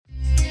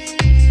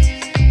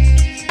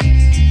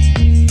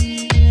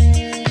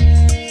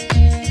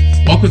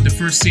Welcome to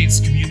First Saints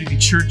Community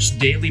Church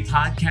Daily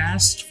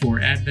Podcast for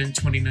Advent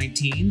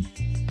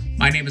 2019.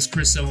 My name is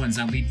Chris Owens.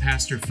 I'm lead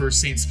pastor of First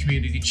Saints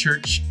Community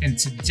Church, and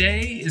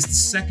today is the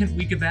second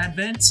week of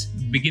Advent,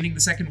 beginning the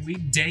second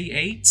week, day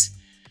 8.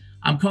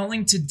 I'm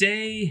calling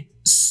today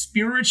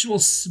Spiritual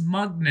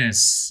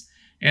Smugness,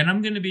 and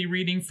I'm going to be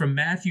reading from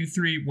Matthew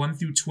 3, 1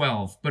 through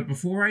 12. But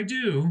before I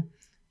do,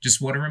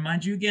 just want to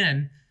remind you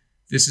again,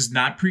 this is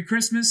not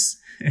pre-Christmas.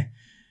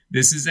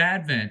 This is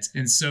Advent,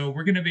 and so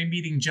we're going to be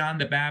meeting John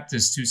the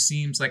Baptist, who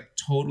seems like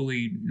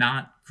totally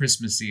not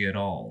Christmassy at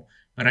all.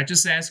 But I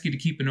just ask you to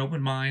keep an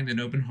open mind and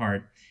open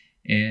heart.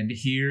 And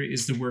here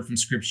is the word from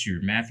Scripture,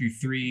 Matthew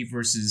 3,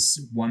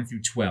 verses 1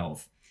 through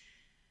 12.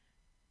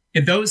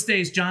 In those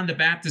days, John the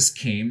Baptist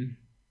came,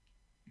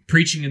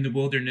 preaching in the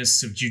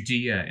wilderness of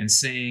Judea and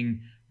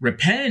saying,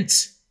 "Repent,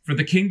 for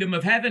the kingdom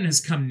of heaven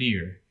has come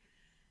near.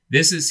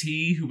 This is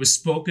he who was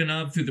spoken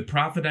of through the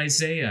prophet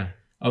Isaiah.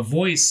 A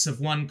voice of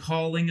one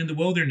calling in the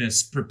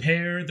wilderness,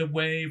 prepare the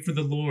way for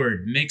the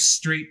Lord, make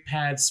straight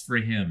paths for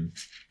him."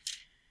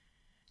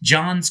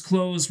 John's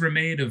clothes were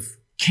made of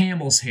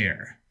camel's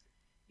hair,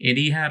 and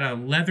he had a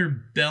leather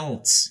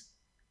belt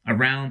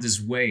around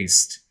his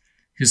waist.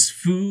 His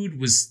food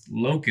was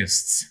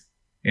locusts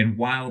and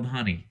wild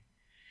honey.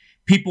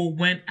 People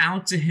went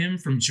out to him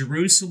from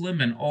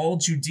Jerusalem and all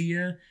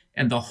Judea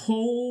and the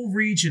whole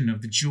region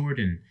of the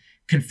Jordan.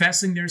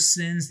 Confessing their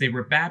sins, they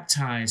were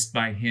baptized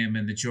by him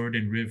in the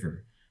Jordan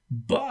River.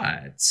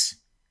 But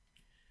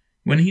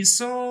when he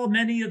saw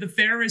many of the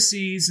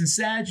Pharisees and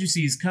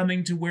Sadducees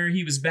coming to where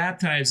he was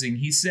baptizing,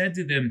 he said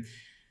to them,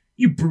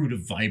 "You brood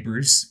of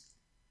vipers,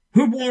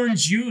 who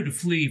warned you to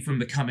flee from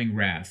the coming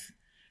wrath?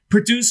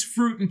 Produce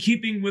fruit in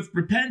keeping with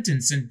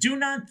repentance, and do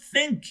not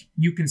think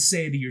you can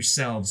say to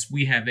yourselves,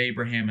 'We have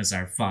Abraham as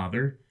our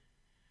father.'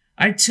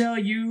 I tell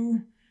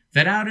you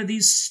that out of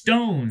these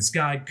stones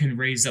God can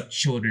raise up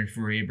children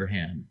for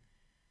Abraham.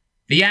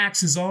 The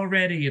axe is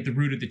already at the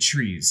root of the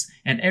trees,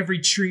 and every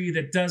tree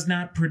that does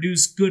not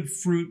produce good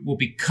fruit will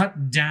be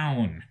cut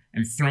down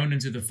and thrown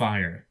into the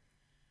fire.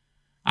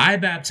 I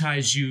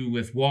baptize you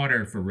with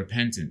water for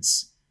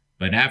repentance,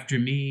 but after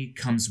me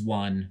comes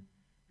one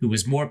who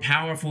is more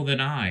powerful than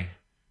I,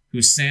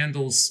 whose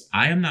sandals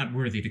I am not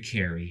worthy to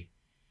carry.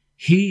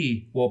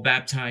 He will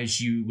baptize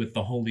you with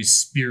the Holy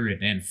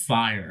Spirit and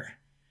fire.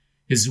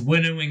 His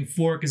winnowing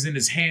fork is in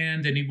his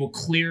hand, and he will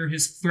clear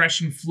his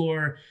threshing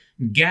floor,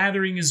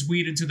 gathering his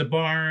wheat into the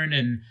barn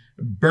and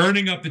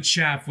burning up the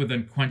chaff with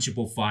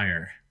unquenchable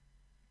fire."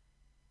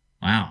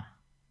 Wow.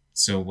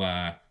 So,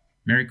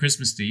 Merry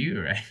Christmas to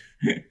you,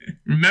 right?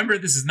 Remember,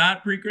 this is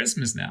not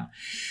pre-Christmas now.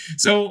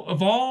 So,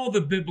 of all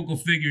the biblical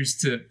figures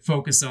to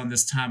focus on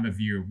this time of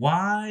year,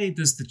 why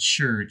does the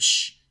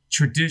church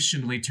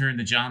traditionally turn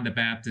to John the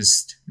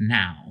Baptist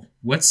now?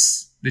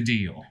 What's the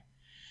deal?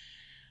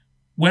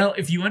 Well,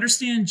 if you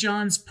understand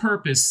John's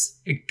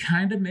purpose, it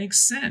kind of makes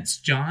sense.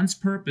 John's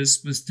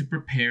purpose was to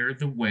prepare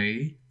the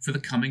way for the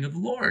coming of the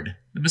Lord,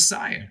 the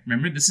Messiah.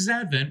 Remember, this is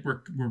Advent.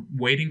 We're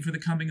waiting for the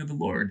coming of the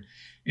Lord.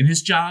 And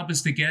his job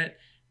is to get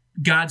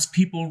God's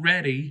people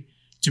ready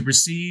to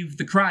receive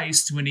the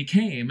Christ when he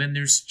came. And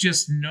there's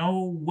just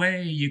no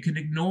way you can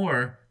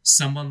ignore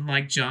someone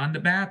like John the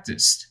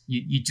Baptist.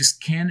 You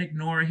just can't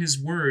ignore his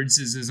words,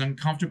 as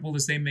uncomfortable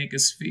as they make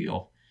us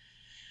feel.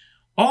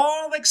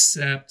 All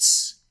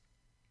except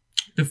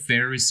the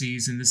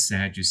Pharisees and the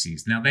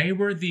Sadducees. Now, they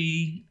were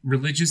the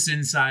religious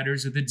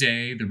insiders of the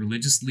day, the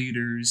religious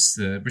leaders,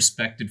 the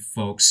respected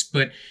folks,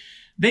 but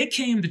they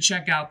came to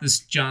check out this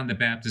John the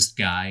Baptist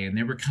guy, and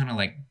they were kind of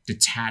like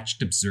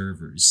detached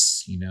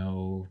observers,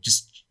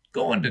 just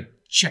going to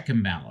check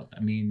him out. I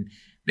mean,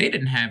 they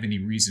didn't have any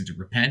reason to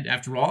repent.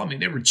 After all,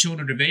 they were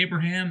children of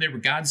Abraham. They were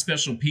God's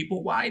special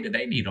people. Why do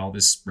they need all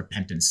this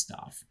repentance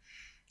stuff?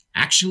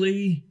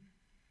 Actually,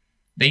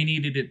 they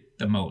needed it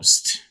the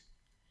most.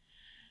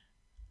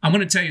 I'm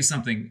going to tell you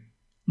something.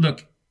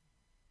 Look,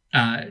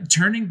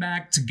 turning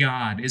back to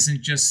God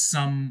isn't just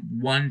some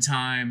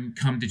one-time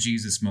come to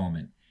Jesus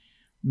moment.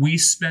 We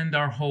spend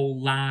our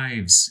whole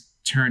lives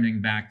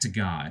turning back to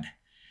God.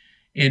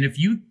 And if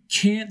you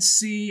can't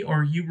see,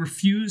 or you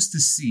refuse to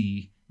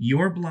see,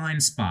 your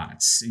blind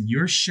spots and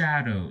your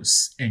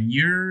shadows and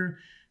your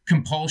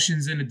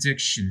compulsions and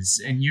addictions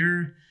and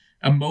your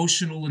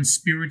emotional and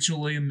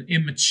spiritual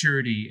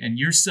immaturity and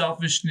your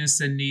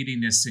selfishness and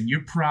neediness and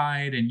your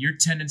pride and your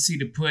tendency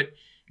to put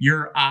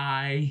your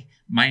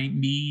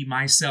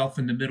myself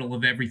in the middle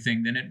of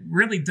everything, then it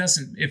really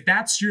doesn't, if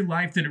that's your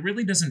life, then it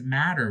really doesn't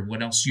matter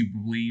what else you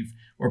believe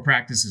or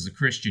practice as a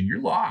Christian. You're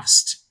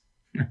lost.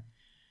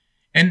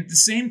 And the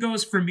same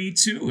goes for me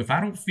too. If I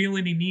don't feel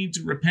any need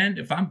to repent,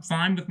 if I'm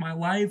fine with my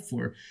life,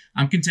 or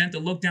I'm content to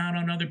look down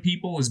on other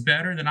people as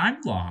better, then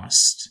I'm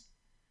lost.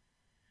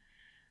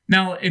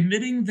 Now,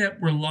 admitting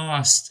that we're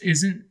lost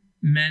isn't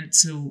meant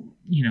to,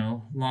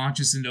 launch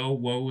us into, "Oh,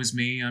 woe is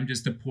me, I'm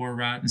just a poor,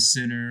 rotten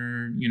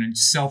sinner,"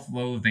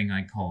 self-loathing,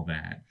 I call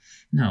that.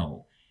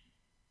 No,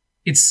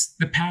 it's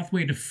the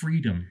pathway to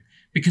freedom.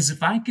 Because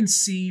if I can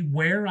see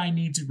where I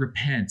need to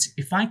repent,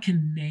 if I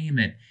can name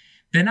it,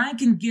 then I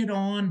can get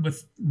on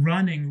with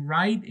running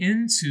right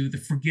into the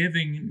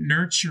forgiving,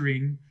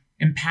 nurturing,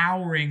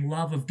 empowering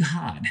love of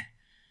God.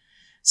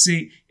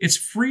 See, it's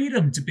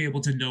freedom to be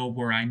able to know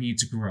where I need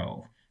to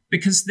grow,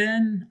 because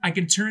then I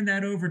can turn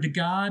that over to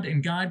God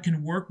and God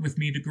can work with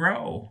me to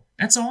grow.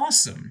 That's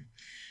awesome.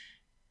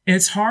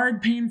 It's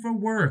hard, painful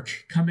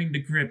work coming to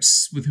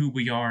grips with who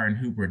we are and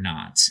who we're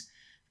not,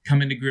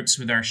 coming to grips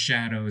with our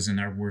shadows and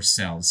our worst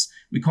selves.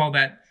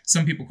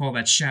 Some people call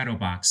that shadow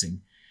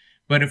boxing.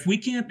 But if we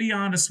can't be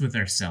honest with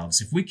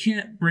ourselves, if we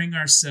can't bring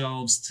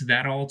ourselves to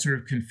that altar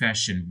of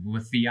confession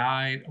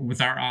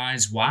with our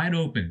eyes wide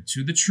open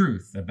to the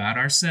truth about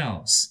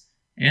ourselves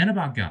and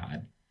about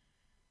God,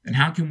 then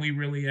how can we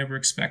really ever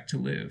expect to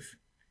live?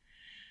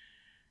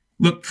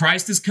 Look,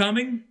 Christ is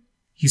coming.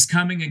 He's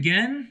coming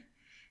again.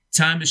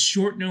 Time is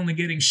short and only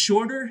getting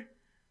shorter.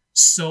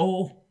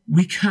 So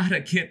we gotta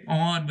get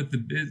on with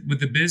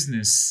the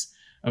business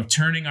of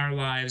turning our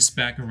lives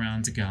back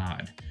around to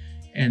God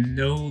and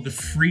know the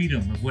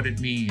freedom of what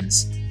it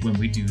means when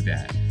we do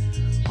that.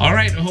 All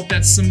right, I hope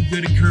that's some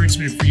good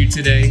encouragement for you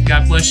today.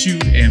 God bless you,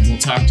 and we'll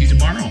talk to you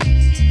tomorrow.